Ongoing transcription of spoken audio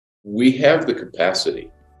We have the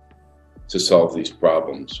capacity to solve these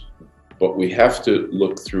problems, but we have to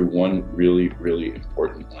look through one really, really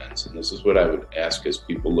important lens. And this is what I would ask as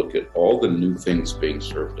people look at all the new things being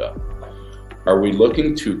served up. Are we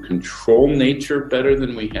looking to control nature better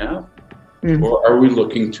than we have? Or are we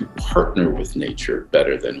looking to partner with nature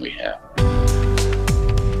better than we have?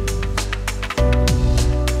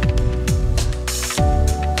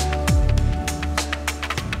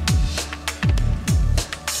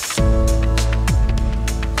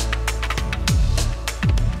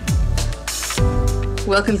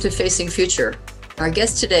 Welcome to Facing Future. Our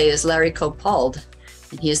guest today is Larry Kopald,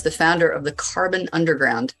 and he is the founder of the Carbon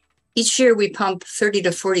Underground. Each year we pump 30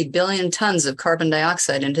 to 40 billion tons of carbon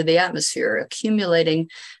dioxide into the atmosphere, accumulating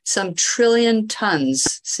some trillion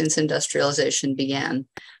tons since industrialization began,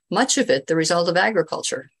 much of it the result of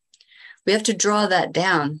agriculture. We have to draw that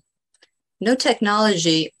down. No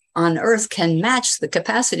technology on Earth can match the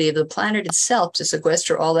capacity of the planet itself to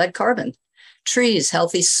sequester all that carbon. Trees,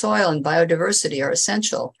 healthy soil, and biodiversity are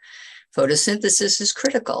essential. Photosynthesis is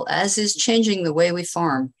critical, as is changing the way we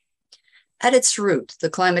farm. At its root, the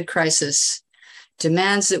climate crisis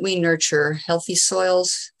demands that we nurture healthy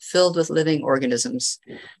soils filled with living organisms.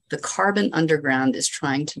 The Carbon Underground is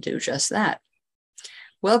trying to do just that.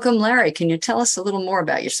 Welcome, Larry. Can you tell us a little more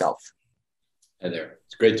about yourself? Hi there.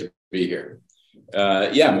 It's great to be here.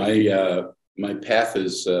 My path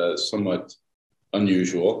is somewhat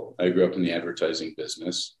unusual. I grew up in the advertising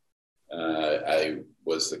business. I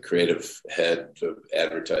was the creative head of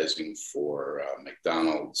advertising for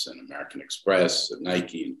McDonald's and American Express and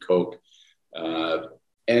Nike and Coke.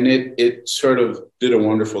 And it sort of did a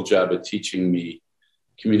wonderful job at teaching me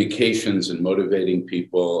communications and motivating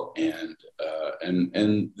people and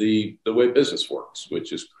the way business works,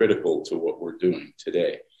 which is critical to what we're doing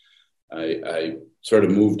today. I sort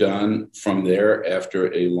of moved on from there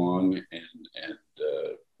after a long and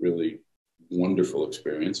really wonderful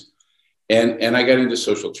experience. And I got into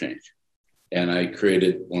social change. And I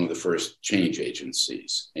created one of the first change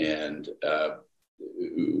agencies. And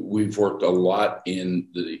we've worked a lot in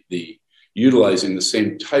the utilizing the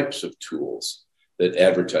same types of tools that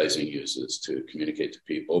advertising uses to communicate to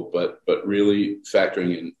people, but really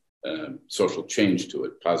factoring in social change to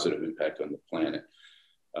it, positive impact on the planet.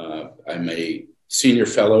 I'm a senior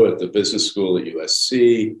fellow at the business school at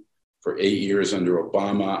USC. For 8 years under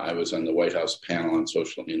Obama, I was on the White House panel on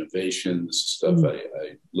social innovation. This is stuff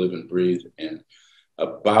I live and breathe. And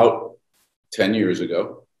about 10 years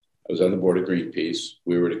ago, I was on the board of Greenpeace.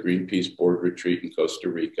 We were at a Greenpeace board retreat in Costa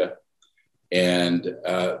Rica. And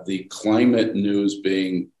the climate news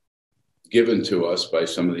being given to us by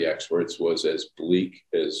some of the experts was as bleak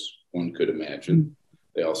as one could imagine.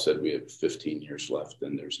 They all said we have 15 years left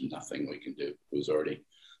and there's nothing we can do. It was already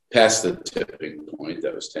past the tipping point.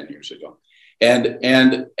 That was 10 years ago.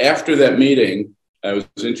 And after that meeting, I was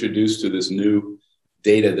introduced to this new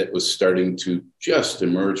data that was starting to just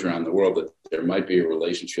emerge around the world, that there might be a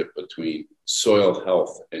relationship between soil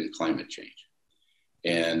health and climate change.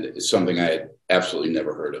 And it's something I had absolutely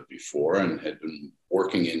never heard of before and had been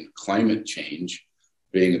working in climate change,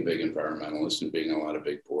 being a big environmentalist and being on a lot of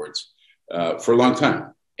big boards for a long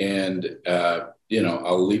time. And,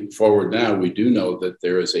 I'll leap forward now. We do know that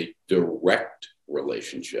there is a direct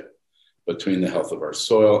relationship between the health of our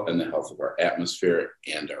soil and the health of our atmosphere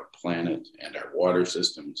and our planet and our water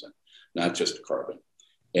systems, and not just carbon.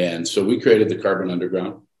 And so we created the Carbon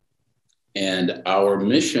Underground. And our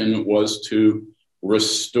mission was to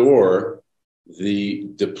restore the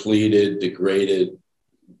depleted, degraded,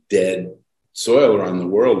 dead soil around the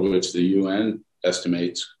world, which the UN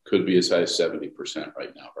estimates could be as high as 70%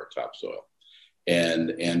 right now of our topsoil.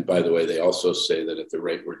 And by the way, they also say that at the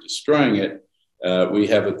rate we're destroying it, we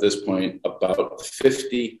have at this point about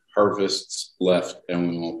 50 harvests left and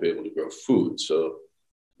we won't be able to grow food. So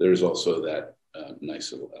there's also that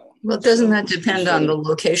nice little element. Well, doesn't that depend on the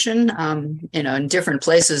location? In different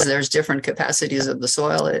places, there's different capacities of the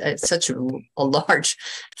soil. It's such a large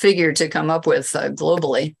figure to come up with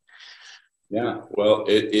globally. Yeah, well,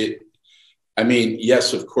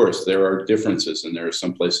 yes, of course, there are differences, and there are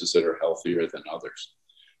some places that are healthier than others.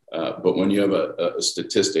 But when you have a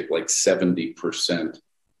statistic like 70%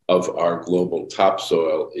 of our global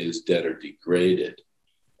topsoil is dead or degraded,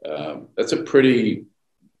 that's a pretty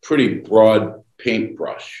broad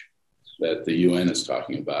paintbrush that the UN is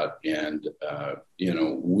talking about. And,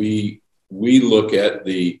 we look at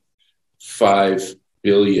the 5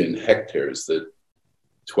 billion hectares, that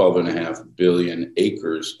 12.5 billion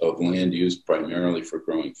acres of land used primarily for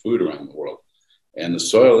growing food around the world. And the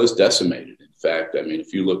soil is decimated. In fact,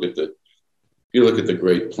 if you look at the you look at the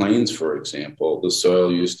Great Plains, for example, the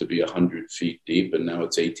soil used to be 100 feet deep, and now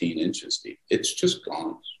it's 18 inches deep. It's just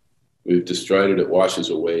gone. We've destroyed it. It washes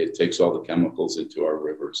away. It takes all the chemicals into our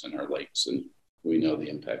rivers and our lakes, and we know the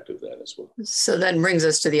impact of that as well. So that brings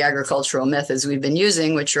us to the agricultural methods we've been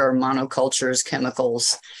using, which are monocultures,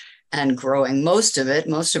 chemicals, and growing most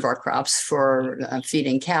of our crops for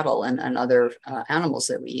feeding cattle and other animals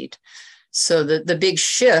that we eat. So the big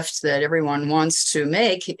shift that everyone wants to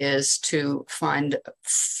make is to find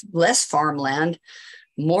less farmland,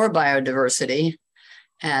 more biodiversity.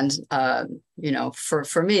 And, you know,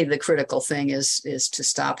 for me, the critical thing is to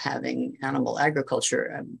stop having animal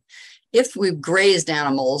agriculture. If we've grazed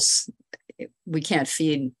animals, we can't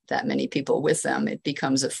feed that many people with them. It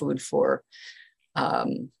becomes a food for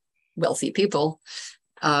wealthy people.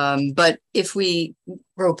 But if we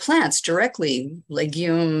grow plants directly,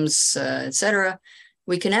 legumes, etc.,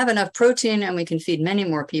 we can have enough protein and we can feed many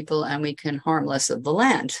more people and we can harm less of the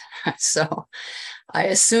land. So I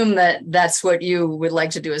assume that that's what you would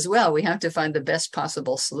like to do as well. We have to find the best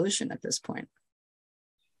possible solution at this point.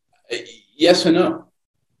 Yes and no.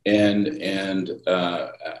 And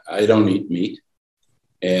I don't eat meat.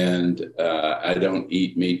 And I don't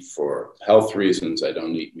eat meat for health reasons. I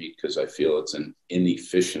don't eat meat because I feel it's an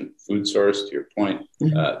inefficient food source, to your point.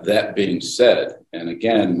 Mm-hmm. That being said, and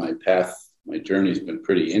again, my journey's been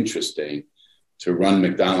pretty interesting to run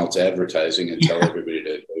McDonald's advertising and tell everybody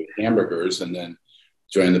to eat hamburgers, and then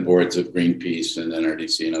join the boards of Greenpeace and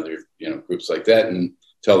NRDC and other groups like that, and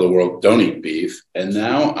tell the world don't eat beef. And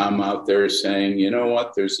now I'm out there saying, you know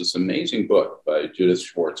what? There's this amazing book by Judith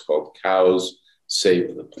Schwartz called Cows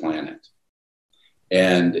Save the Planet.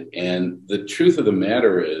 And the truth of the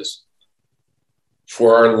matter is,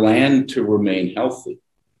 for our land to remain healthy,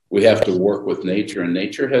 we have to work with nature, and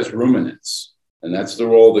nature has ruminants, and that's the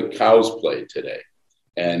role that cows play today.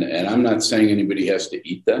 And I'm not saying anybody has to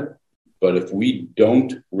eat them, but if we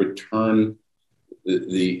don't return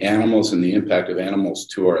the animals and the impact of animals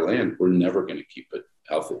to our land, we're never going to keep it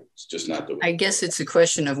healthy. It's just not the way. I guess it's a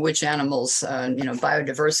question of which animals,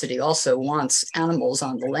 biodiversity also wants animals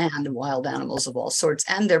on the land, wild animals of all sorts,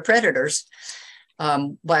 and their predators.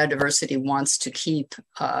 Biodiversity wants to keep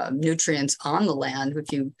nutrients on the land.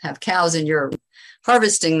 If you have cows and you're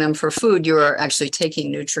harvesting them for food, you are actually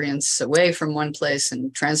taking nutrients away from one place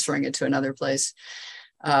and transferring it to another place.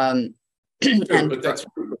 But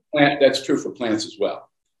that's true for plants as well.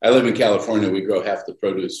 I live in California. We grow half the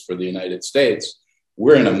produce for the United States.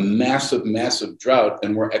 We're in a massive, massive drought,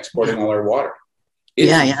 and we're exporting all our water.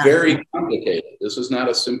 It's very complicated. This is not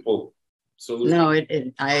a simple solution. No,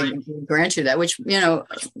 I grant you that, which,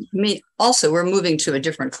 also we're moving to a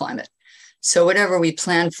different climate. So whatever we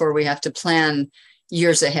plan for, we have to plan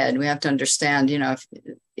years ahead. We have to understand, if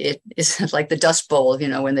it is like the Dust Bowl,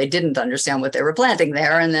 when they didn't understand what they were planting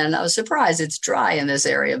there. And then I was surprised it's dry in this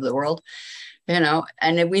area of the world,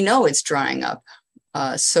 and we know it's drying up.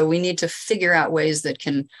 So we need to figure out ways that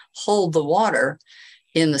can hold the water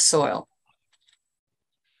in the soil.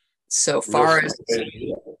 So far as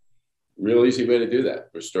real easy way to do that,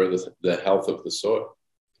 restore the health of the soil.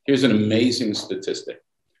 Here's an amazing statistic.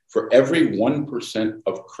 For every 1%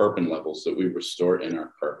 of carbon levels that we restore in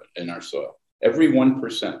our soil, every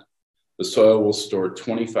 1%, the soil will store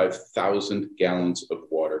 25,000 gallons of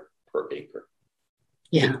water per acre.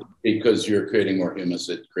 Yeah. Because you're creating more humus,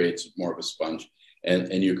 it creates more of a sponge,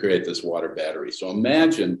 and you create this water battery. So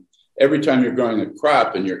imagine every time you're growing a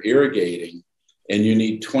crop and you're irrigating, and you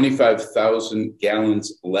need 25,000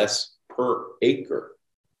 gallons less per acre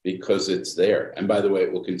because it's there. And by the way,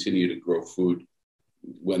 it will continue to grow food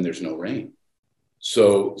when there's no rain.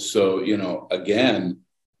 So again,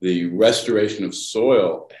 the restoration of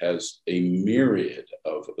soil has a myriad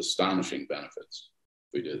of astonishing benefits.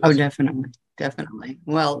 We do this. Oh, definitely.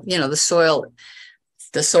 Well, the soil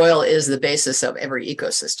is the basis of every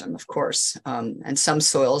ecosystem, of course. And some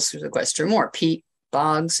soils sequester more. Peat,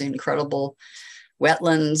 bogs, incredible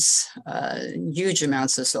wetlands, huge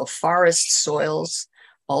amounts of soil. Forest soils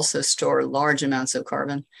also store large amounts of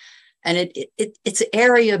carbon. And it's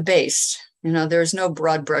area based. There's no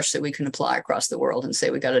broad brush that we can apply across the world and say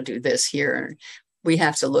we got to do this here. We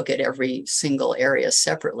have to look at every single area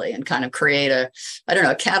separately and kind of create a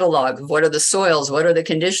catalog of what are the soils, what are the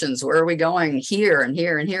conditions, where are we going here and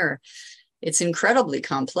here and here. It's incredibly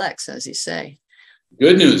complex, as you say.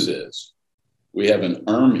 Good news is we have an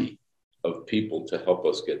army of people to help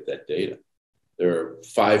us get that data. There are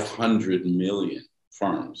 500 million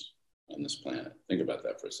farms on this planet. Think about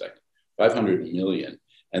that for a second. 500 million.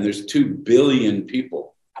 And there's 2 billion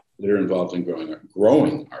people that are involved in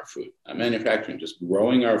growing our food, not manufacturing, just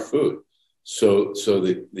growing our food. So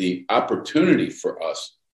the opportunity for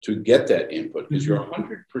us to get that input, because you're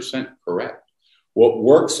 100% correct. What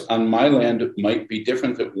works on my land might be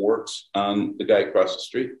different than works on the guy across the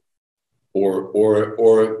street,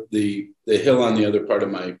 or the hill on the other part of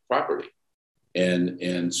my property.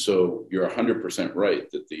 And so you're 100% right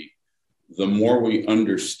that the more we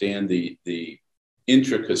understand the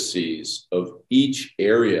intricacies of each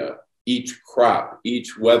area, each crop,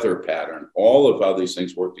 each weather pattern, all of how these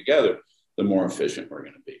things work together, the more efficient we're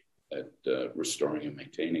going to be at restoring and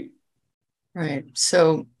maintaining. Right.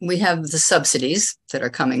 So we have the subsidies that are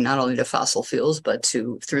coming not only to fossil fuels, but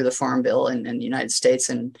through the Farm Bill in the United States,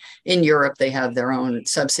 and in Europe, they have their own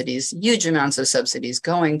subsidies, huge amounts of subsidies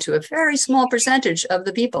going to a very small percentage of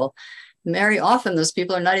the people. Very often, those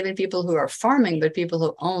people are not even people who are farming, but people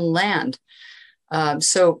who own land.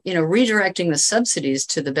 So, redirecting the subsidies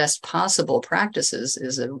to the best possible practices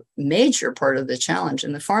is a major part of the challenge.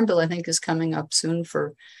 And the Farm Bill, I think, is coming up soon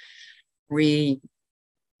for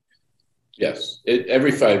Yes,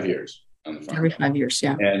 every 5 years on the farm. Every 5 years,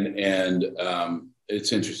 yeah. And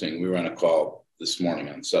it's interesting. We were on a call this morning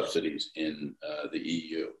on subsidies in the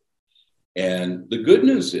EU. And the good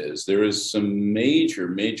news is there is some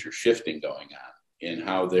major shifting going on in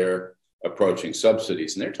how they're approaching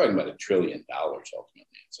subsidies. And they're talking about $1 trillion ultimately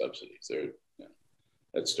in subsidies.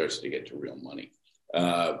 That starts to get to real money.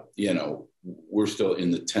 We're still in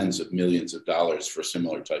the tens of millions of dollars for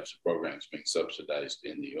similar types of programs being subsidized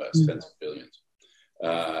in the U.S., tens of billions.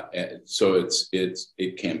 And so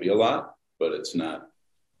it can be a lot, but it's not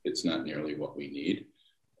nearly what we need.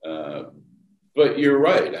 But you're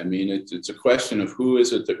right. I mean, it's a question of who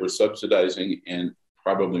is it that we're subsidizing, and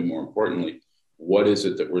probably more importantly, what is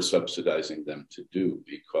it that we're subsidizing them to do?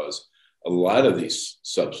 Because a lot of these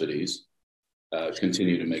subsidies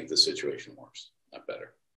continue to make the situation worse, not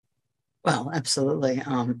better. Well, absolutely.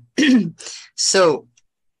 So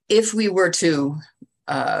if we were to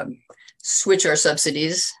switch our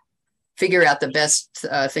subsidies, figure out the best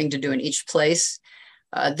thing to do in each place,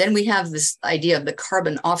 then we have this idea of the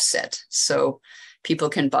carbon offset. So people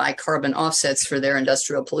can buy carbon offsets for their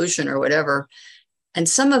industrial pollution or whatever. And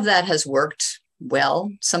some of that has worked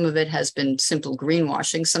well. Some of it has been simple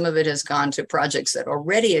greenwashing. Some of it has gone to projects that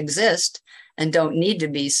already exist and don't need to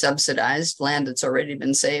be subsidized, land that's already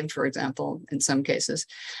been saved, for example, in some cases.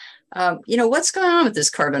 What's going on with this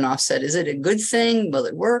carbon offset? Is it a good thing? Will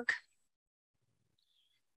it work?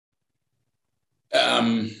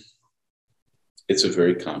 It's a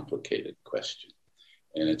very complicated question,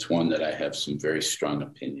 and it's one that I have some very strong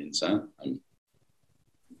opinions on.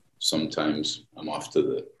 Sometimes I'm off to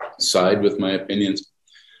the side with my opinions.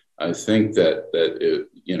 I think that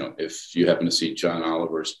if you happen to see John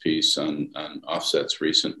Oliver's piece on offsets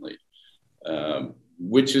recently,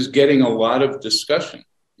 which is getting a lot of discussion,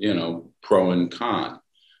 pro and con,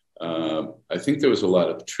 I think there was a lot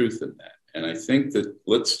of truth in that. And I think that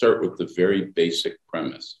let's start with the very basic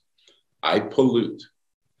premise. I pollute.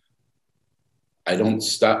 I don't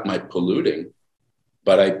stop my polluting,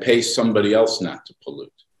 but I pay somebody else not to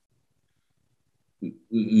pollute.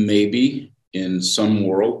 Maybe in some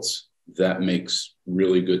worlds that makes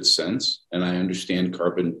really good sense. And I understand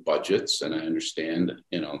carbon budgets and I understand,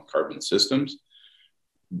 carbon systems.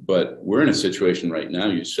 But we're in a situation right now,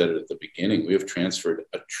 you said it at the beginning, we have transferred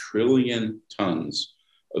 1 trillion tons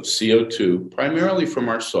of CO2, primarily from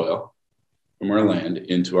our soil, from our land,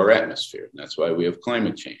 into our atmosphere. And that's why we have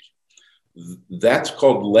climate change. That's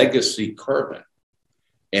called legacy carbon.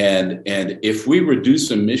 And if we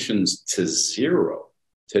reduce emissions to zero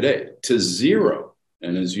today,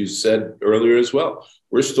 and as you said earlier as well,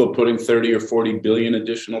 we're still putting 30 or 40 billion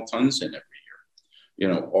additional tons in every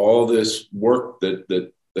year. All this work that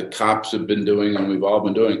the cops have been doing and we've all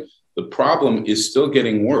been doing, the problem is still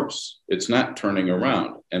getting worse. It's not turning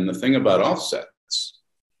around. And the thing about offsets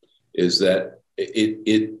is that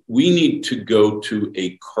we need to go to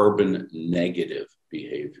a carbon negative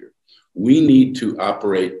behavior. We need to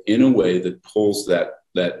operate in a way that pulls that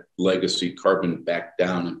legacy carbon back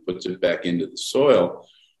down and puts it back into the soil,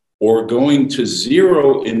 or going to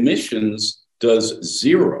zero emissions does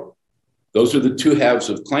zero. Those are the two halves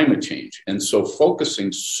of climate change. And so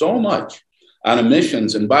focusing so much on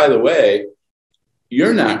emissions, and by the way,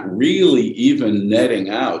 you're not really even netting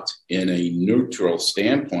out in a neutral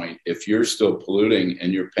standpoint if you're still polluting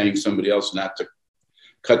and you're paying somebody else not to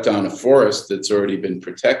cut down a forest that's already been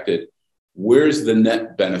protected. Where's the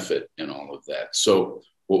net benefit in all of that? So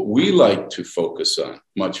what we like to focus on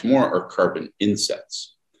much more are carbon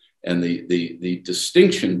insets. And the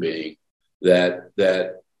distinction being that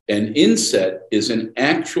And inset is an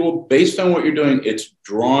actual, based on what you're doing, it's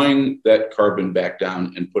drawing that carbon back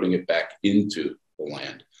down and putting it back into the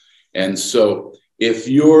land. And so if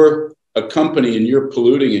you're a company and you're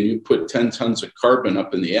polluting and you put 10 tons of carbon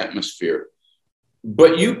up in the atmosphere,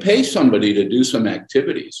 but you pay somebody to do some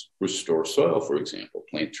activities, restore soil, for example,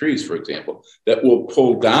 plant trees, for example, that will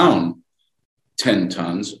pull down 10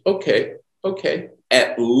 tons, okay,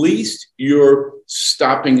 at least you're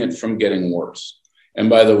stopping it from getting worse. And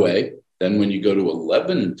by the way, then when you go to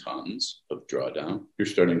 11 tons of drawdown, you're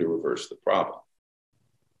starting to reverse the problem.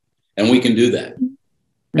 And we can do that.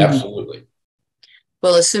 Mm-hmm. Absolutely.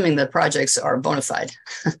 Well, assuming the projects are bona fide.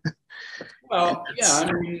 Well, yeah,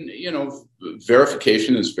 I mean,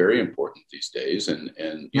 verification is very important these days. And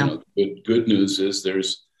good news is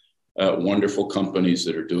there's wonderful companies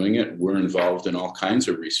that are doing it. We're involved in all kinds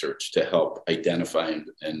of research to help identify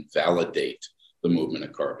and validate the movement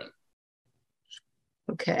of carbon.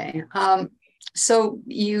 Okay. So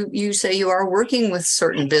you say you are working with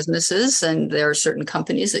certain businesses, and there are certain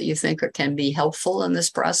companies that you think can be helpful in this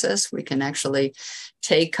process. We can actually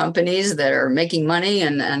take companies that are making money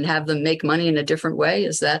and have them make money in a different way.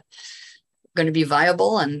 Is that going to be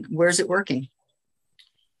viable, and where's it working?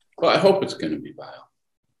 Well, I hope it's going to be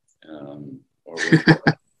viable,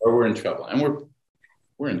 or we're in trouble, and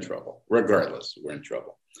we're in trouble. Regardless, we're in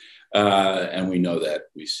trouble, and we know that.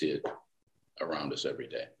 We see it around us every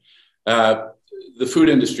day. The food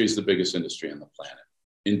industry is the biggest industry on the planet,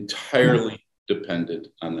 entirely dependent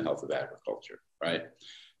on the health of agriculture, right?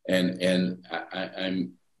 And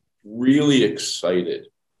I'm really excited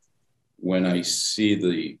when I see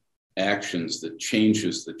the actions, the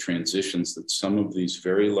changes, the transitions that some of these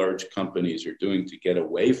very large companies are doing to get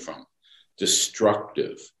away from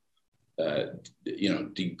destructive,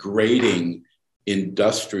 degrading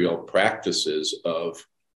industrial practices of,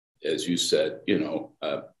 as you said,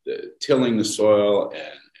 tilling the soil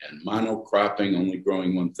and monocropping, only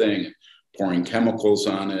growing one thing, and pouring chemicals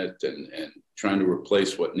on it and trying to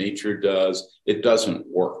replace what nature does. It doesn't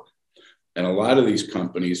work. And a lot of these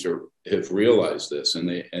companies have realized this.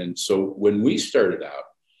 And so when we started out,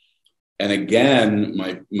 and again,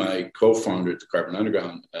 my co-founder at the Carbon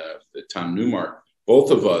Underground, Tom Newmark,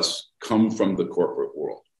 both of us come from the corporate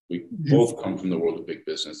world. We both come from the world of big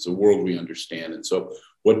business, the world we understand. And so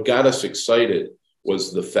what got us excited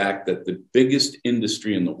was the fact that the biggest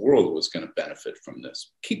industry in the world was going to benefit from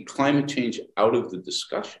this. Keep climate change out of the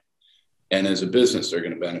discussion. And as a business, they're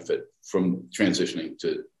going to benefit from transitioning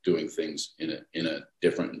to doing things in a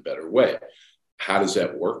different and better way. How does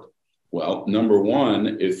that work? Well, number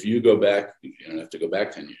one, if you go back, you don't have to go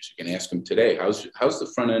back 10 years. You can ask them today, how's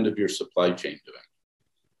the front end of your supply chain doing?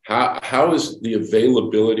 How is the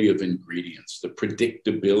availability of ingredients, the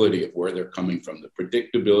predictability of where they're coming from, the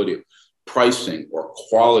predictability of pricing or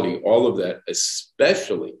quality, all of that,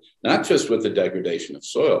 especially not just with the degradation of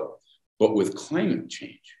soil, but with climate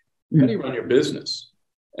change. How do you run your business?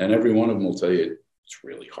 And every one of them will tell you it's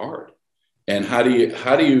really hard. And how do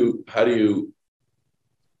you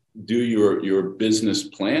do your business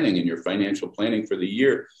planning and your financial planning for the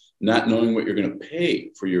year, not knowing what you're going to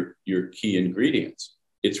pay for your key ingredients?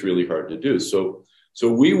 It's really hard to do. So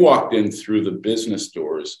we walked in through the business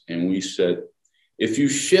doors and we said, if you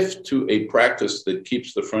shift to a practice that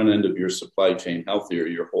keeps the front end of your supply chain healthier,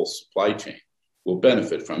 your whole supply chain will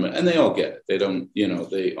benefit from it. And they all get it. They don't,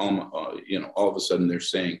 all of a sudden they're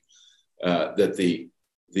saying that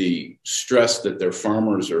the stress that their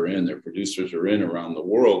farmers are in, their producers are in around the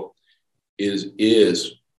world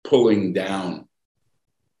is pulling down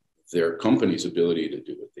their company's ability to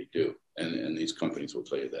do what they do. And these companies will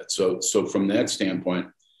tell you that. So from that standpoint,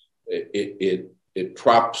 it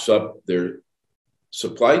props up their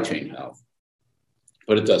supply chain health,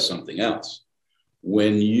 but it does something else.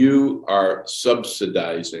 When you are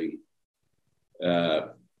subsidizing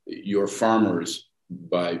your farmers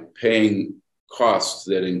by paying costs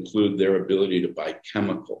that include their ability to buy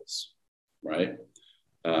chemicals, right?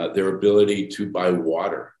 Their ability to buy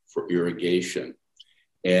water for irrigation.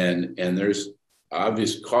 And there's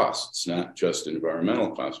obvious costs, not just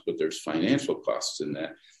environmental costs, but there's financial costs in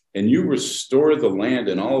that. And you restore the land,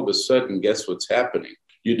 and all of a sudden, guess what's happening?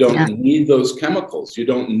 You don't need those chemicals. You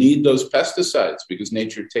don't need those pesticides because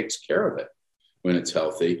nature takes care of it when it's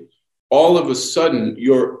healthy. All of a sudden,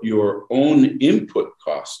 your own input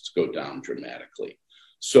costs go down dramatically.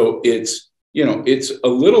 So it's a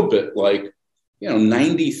little bit like,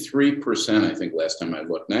 93%, I think last time I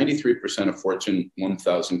looked, 93% of Fortune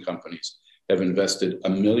 1000 companies have invested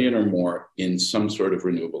 $1 million or more in some sort of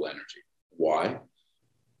renewable energy. Why?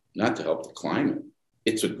 Not to help the climate.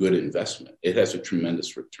 it's a good investment. It has a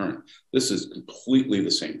tremendous return. This is completely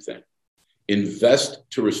the same thing. Invest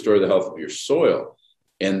to restore the health of your soil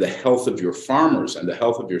and the health of your farmers and the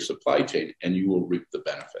health of your supply chain, and you will reap the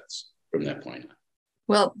benefits from that point on.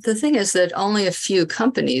 Well, the thing is that only a few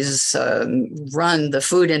companies run the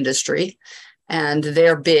food industry, and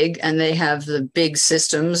they're big, and they have the big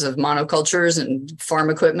systems of monocultures and farm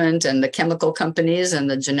equipment and the chemical companies and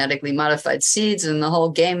the genetically modified seeds and the whole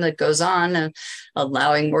game that goes on,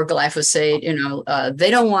 allowing more glyphosate.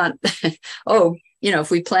 They don't want,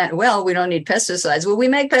 if we plant well, we don't need pesticides. Well, we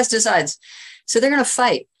make pesticides. So they're going to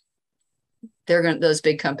fight. Those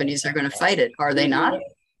big companies are going to fight it, are they not?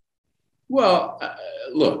 Well,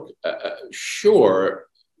 look, sure,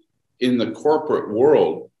 in the corporate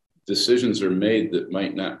world, decisions are made that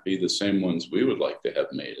might not be the same ones we would like to have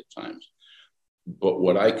made at times. But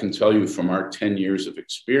what I can tell you from our 10 years of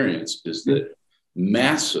experience is that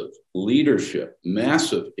massive leadership,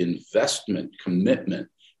 massive investment, commitment,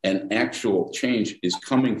 and actual change is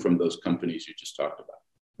coming from those companies you just talked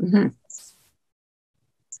about. Mm-hmm.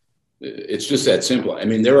 It's just that simple. I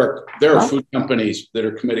mean, there are food companies that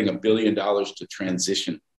are committing $1 billion to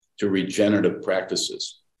transition to regenerative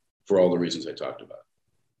practices for all the reasons I talked about.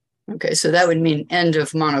 Okay, so that would mean end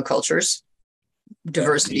of monocultures,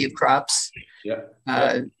 diversity of crops,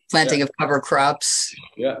 planting of cover crops,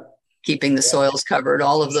 keeping the soils covered,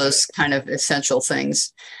 all of those kind of essential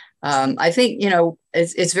things. I think,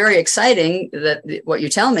 it's very exciting that what you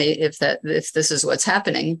tell me, if this is what's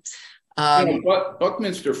happening.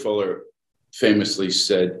 Buckminster Fuller famously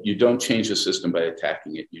said, you don't change a system by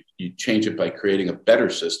attacking it. You change it by creating a better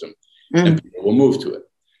system, and people will move to it.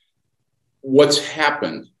 What's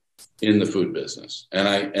happened in the food business, and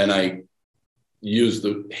I use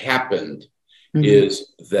the happened,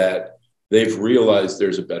 is that they've realized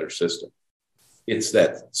there's a better system. It's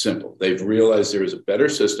that simple. They've realized there is a better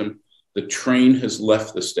system. The train has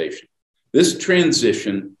left the station. This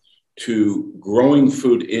transition to growing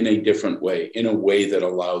food in a different way, in a way that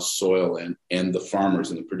allows soil and the farmers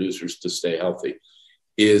and the producers to stay healthy,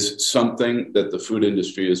 is something that the food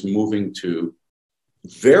industry is moving to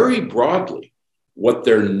very broadly. What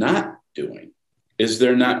they're not doing is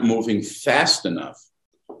they're not moving fast enough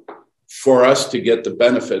for us to get the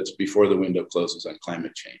benefits before the window closes on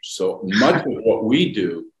climate change. So much of what we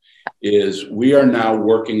do is we are now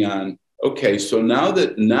working on, okay, so now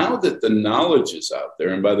that the knowledge is out there,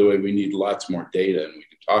 and by the way, we need lots more data, and we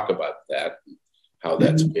can talk about that, how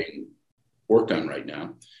that's being worked on right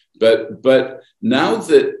now. But now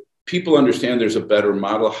that people understand there's a better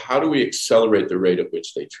model, how do we accelerate the rate at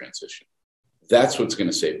which they transition? That's what's going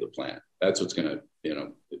to save the planet. That's what's going to,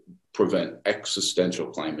 prevent existential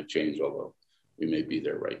climate change, although we may be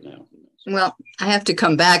there right now. Well, I have to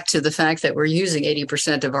come back to the fact that we're using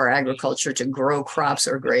 80% of our agriculture to grow crops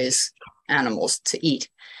or graze animals to eat,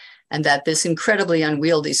 and that this incredibly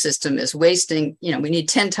unwieldy system is wasting, we need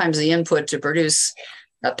 10 times the input to produce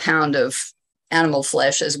a pound of animal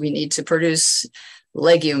flesh as we need to produce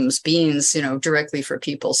legumes, beans, directly for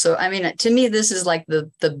people. So, I mean, to me, this is like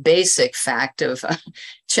the basic fact of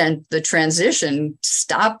the transition,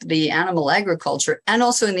 stop the animal agriculture, and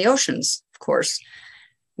also in the oceans, of course,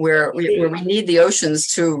 where we need the oceans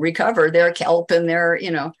to recover their kelp and their,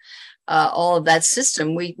 all of that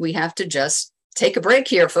system. We have to just take a break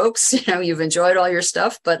here, folks. You've enjoyed all your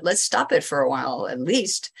stuff, but let's stop it for a while, at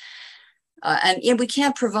least. And we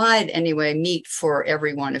can't provide anyway meat for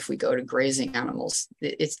everyone if we go to grazing animals.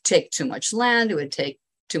 It take too much land. It would take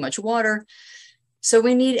too much water. So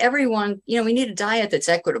we need everyone, we need a diet that's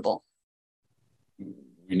equitable.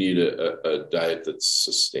 We need a diet that's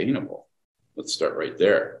sustainable. Let's start right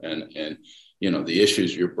there. And the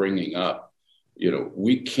issues you're bringing up,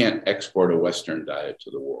 we can't export a Western diet to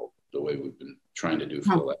the world the way we've been trying to do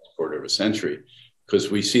for the last quarter of a century, because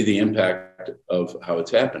we see the impact of how it's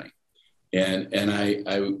happening. And I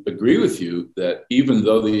agree with you that even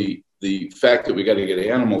though the fact that we got to get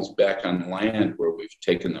animals back on land where we've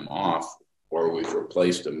taken them off or we've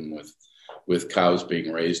replaced them with cows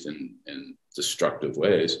being raised in destructive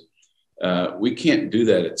ways, we can't do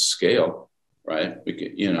that at scale, right? We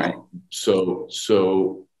can, so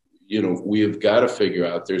we have got to figure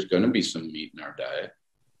out there's going to be some meat in our diet,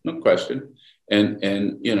 no question,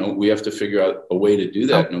 and we have to figure out a way to do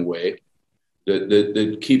that in a way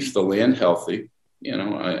that keeps the land healthy.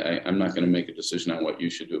 I'm not going to make a decision on what you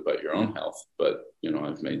should do about your own health, but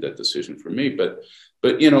I've made that decision for me. But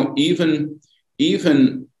even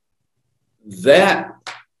that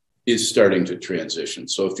is starting to transition.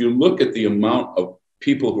 So if you look at the amount of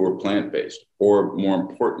people who are plant-based, or more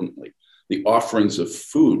importantly, the offerings of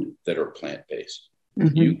food that are plant-based,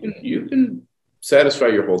 you can satisfy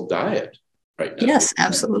your whole diet right now. Yes,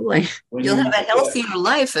 absolutely. When You'll you have a look healthier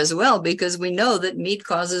life as well, because we know that meat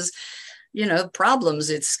causes, problems.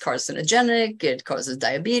 It's carcinogenic, it causes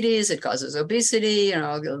diabetes, it causes obesity,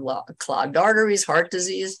 clogged arteries, heart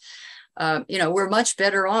disease. We're much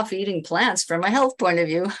better off eating plants from a health point of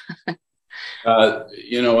view.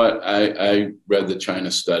 you know what? I read the China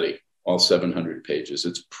study, all 700 pages.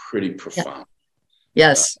 It's pretty profound.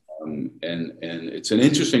 Yes. And it's an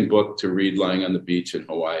interesting book to read lying on the beach in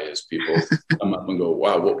Hawaii as people come up and go,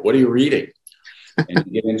 wow, what are you reading? And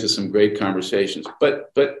you get into some great conversations.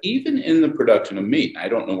 But even in the production of meat, I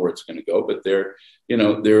don't know where it's going to go, but there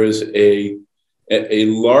is a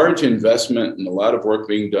large investment and a lot of work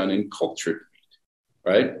being done in cultured meat,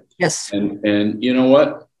 right? Yes. And you know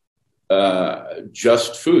what?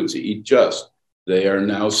 Just Foods, Eat Just, they are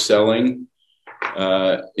now selling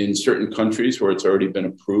in certain countries where it's already been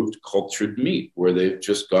approved cultured meat, where they've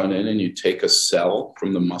just gone in and you take a cell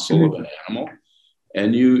from the muscle of an animal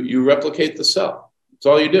and you replicate the cell. That's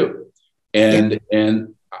all you do. And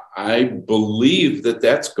I believe that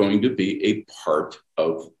that's going to be a part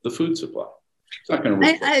of the food supply. It's not going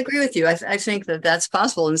to I agree with you. I think that that's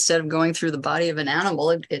possible. Instead of going through the body of an animal,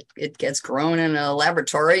 it gets grown in a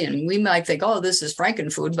laboratory, and we might think, oh, this is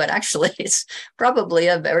frankenfood, but actually it's probably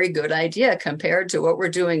a very good idea compared to what we're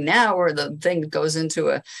doing now, where the thing goes into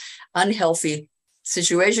a unhealthy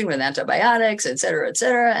situation with antibiotics, et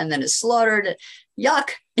cetera, and then is slaughtered.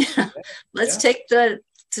 Yuck. Let's take the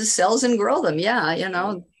cells and grow them.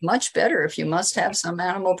 Much better. If you must have some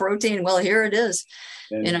animal protein, well, here it is.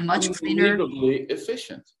 And in a much cleaner, unbelievably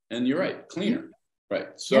efficient. And you're right, cleaner. Right.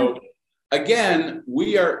 So again,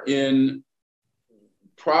 we are in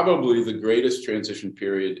probably the greatest transition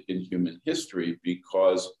period in human history,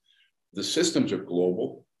 because the systems are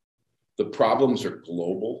global, the problems are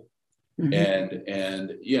global, and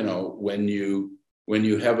when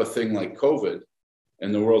you have a thing like COVID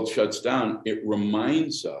and the world shuts down, it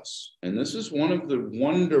reminds us, and this is one of the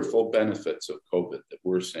wonderful benefits of COVID that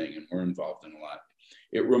we're seeing, and we're involved in a lot.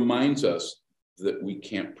 It reminds us that we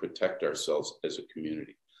can't protect ourselves as a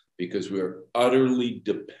community because we are utterly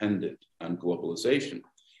dependent on globalization.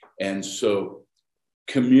 And so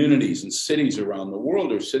communities and cities around the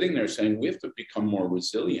world are sitting there saying, we have to become more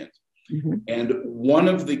resilient. And one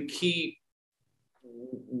of the key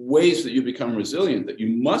ways that you become resilient that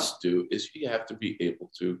you must do is you have to be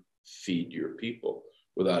able to feed your people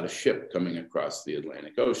without a ship coming across the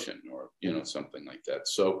Atlantic Ocean or, something like that.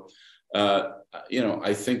 So,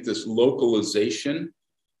 I think this localization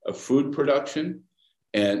of food production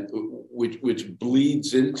and which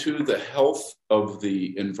bleeds into the health of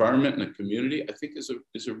the environment and the community, I think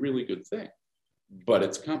is a really good thing, but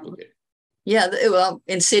it's complicated. Yeah, well,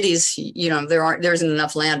 in cities, there isn't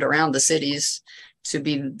enough land around the cities to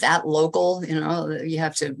be that local. You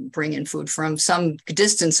have to bring in food from some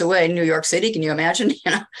distance away. New York City, can you imagine?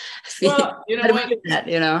 Well,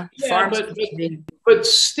 farms. But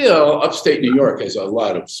still, upstate New York has a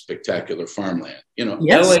lot of spectacular farmland.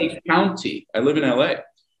 Yes. LA County, I live in LA.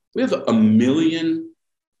 We have 1 million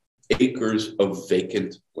acres of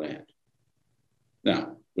vacant land.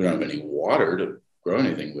 Now, we don't have any water to grow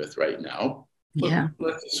anything with right now. But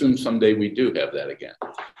let's assume someday we do have that again.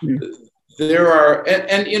 There are,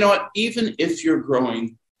 and you know what, even if you're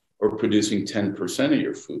growing or producing 10% of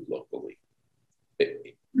your food locally,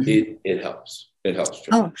 it helps. It helps.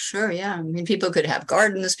 Oh, sure. Yeah. I mean, people could have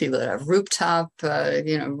gardens, people that have rooftop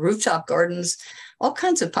gardens, all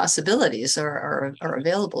kinds of possibilities are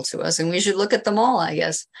available to us, and we should look at them all, I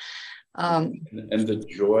guess. And the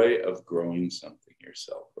joy of growing something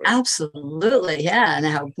yourself. Right? Absolutely. Yeah. And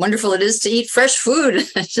how wonderful it is to eat fresh food.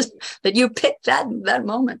 Just that you picked that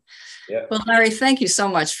moment. Yeah. Well, Larry, thank you so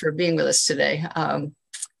much for being with us today.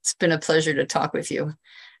 It's been a pleasure to talk with you.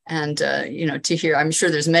 And, to hear, I'm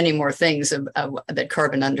sure there's many more things that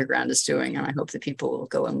Carbon Underground is doing. And I hope that people will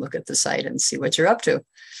go and look at the site and see what you're up to.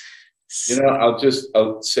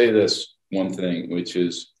 I'll say this one thing, which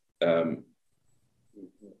is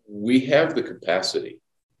we have the capacity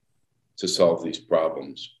to solve these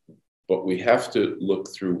problems, but we have to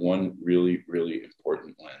look through one really, really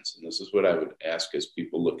important lens. And this is what I would ask as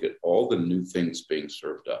people look at all the new things being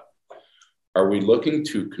served up. Are we looking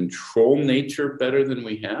to control nature better than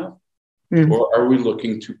we have? Or are we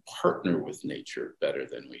looking to partner with nature better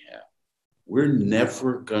than we have? We're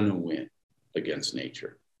never going to win against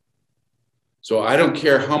nature. So I don't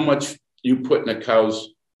care how much you put in a cow's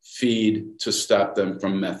feed to stop them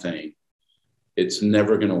from methane. It's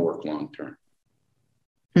never going to work long term.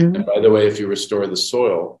 And by the way, if you restore the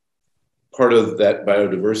soil, part of that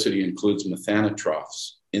biodiversity includes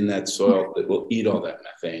methanotrophs in that soil that will eat all that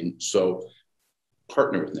methane. So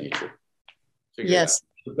partner with nature. Yes,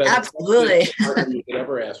 absolutely. Partner you could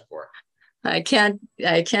ever ask for. I can't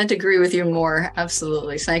agree with you more.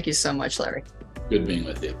 Absolutely. Thank you so much, Larry. Good being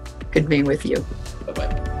with you. Good being with you.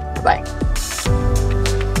 Bye-bye. Bye.